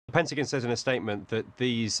Pentagon says in a statement that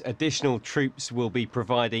these additional troops will be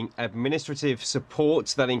providing administrative support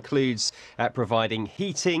that includes providing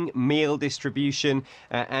heating, meal distribution,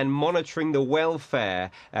 and monitoring the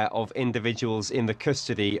welfare of individuals in the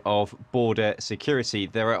custody of border security.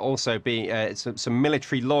 There are also being some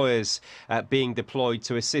military lawyers being deployed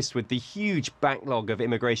to assist with the huge backlog of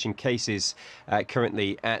immigration cases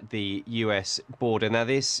currently at the US border. Now,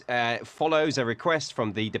 this follows a request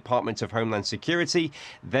from the Department of Homeland Security.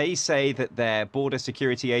 They say that their border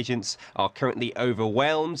security agents are currently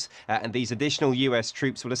overwhelmed, and these additional US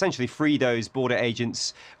troops will essentially free those border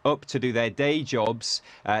agents up to do their day jobs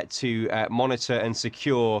to monitor and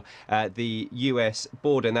secure the US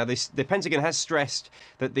border. Now, the Pentagon has stressed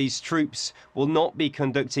that these troops will not be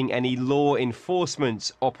conducting any law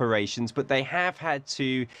enforcement operations, but they have had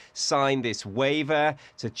to sign this waiver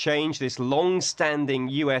to change this long-standing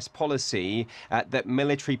US policy that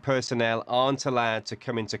military personnel aren't allowed to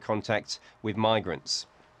come into contact with migrants.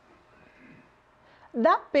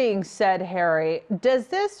 That being said, Harry, does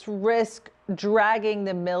this risk dragging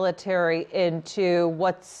the military into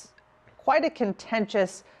what's quite a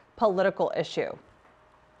contentious political issue?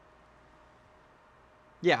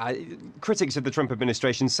 Yeah, critics of the Trump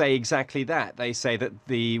administration say exactly that. They say that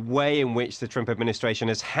the way in which the Trump administration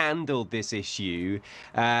has handled this issue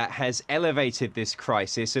has elevated this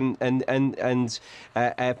crisis and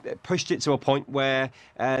pushed it to a point where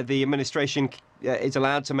the administration is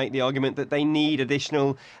allowed to make the argument that they need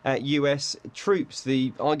additional US troops.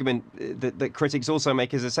 The argument that critics also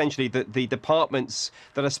make is essentially that the departments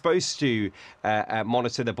that are supposed to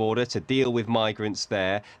monitor the border, to deal with migrants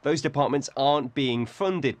there, those departments aren't being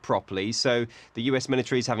funded properly. So the US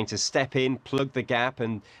military is having to step in, plug the gap,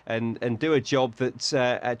 and do a job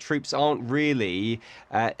that troops aren't really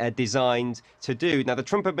designed to do. Now, the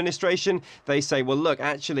Trump administration, they say, well, look,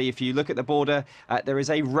 actually, if you look at the border, there is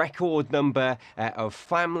a record number of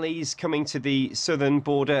families coming to the southern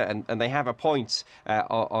border, and they have a point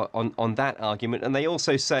on that argument. And they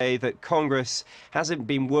also say that Congress hasn't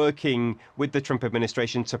been working with the Trump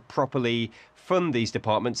administration to properly fund these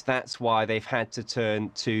departments. That's why they've had to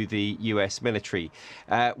turn to the US military.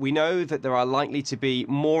 We know that there are likely to be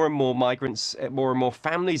more and more migrants, more and more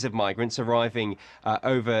families of migrants arriving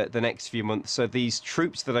over the next few months. So these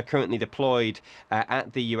troops that are currently deployed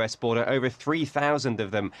at the US border, over 3,000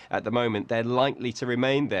 of them at the moment, they're likely to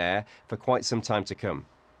remain there for quite some time to come.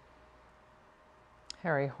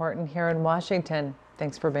 Harry Horton here in Washington.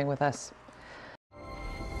 Thanks for being with us.